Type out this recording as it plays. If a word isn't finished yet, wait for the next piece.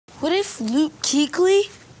What if Luke Kuechly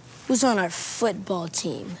was on our football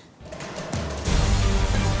team?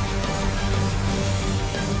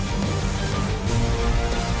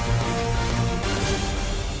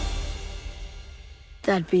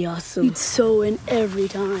 That'd be awesome. He'd sew in every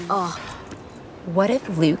time. Oh. What if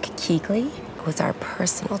Luke Kuechly was our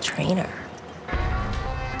personal trainer?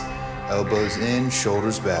 Elbows in,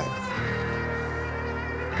 shoulders back.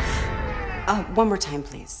 One more time,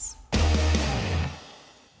 please.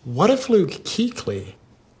 What if Luke Kuechly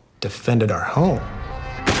defended our home?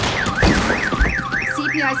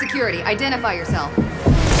 CPI Security, identify yourself.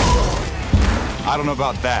 I don't know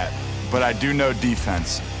about that, but I do know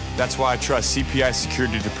defense. That's why I trust CPI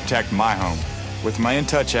Security to protect my home. With my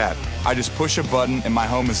InTouch app, I just push a button and my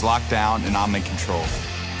home is locked down and I'm in control.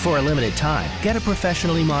 For a limited time, get a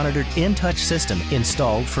professionally monitored InTouch system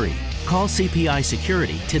installed free. Call CPI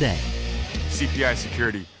Security today. CPI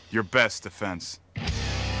Security, your best defense.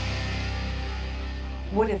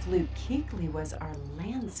 What if Luke Kuechly was our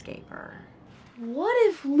landscaper? What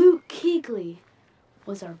if Luke Kuechly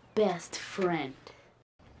was our best friend?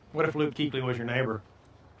 What if Luke Kuechly was your neighbor?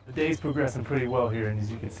 The day's progressing pretty well here, and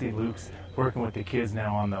as you can see, Luke's working with the kids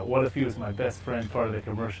now on the What If He Was My Best Friend part of the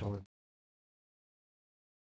commercial.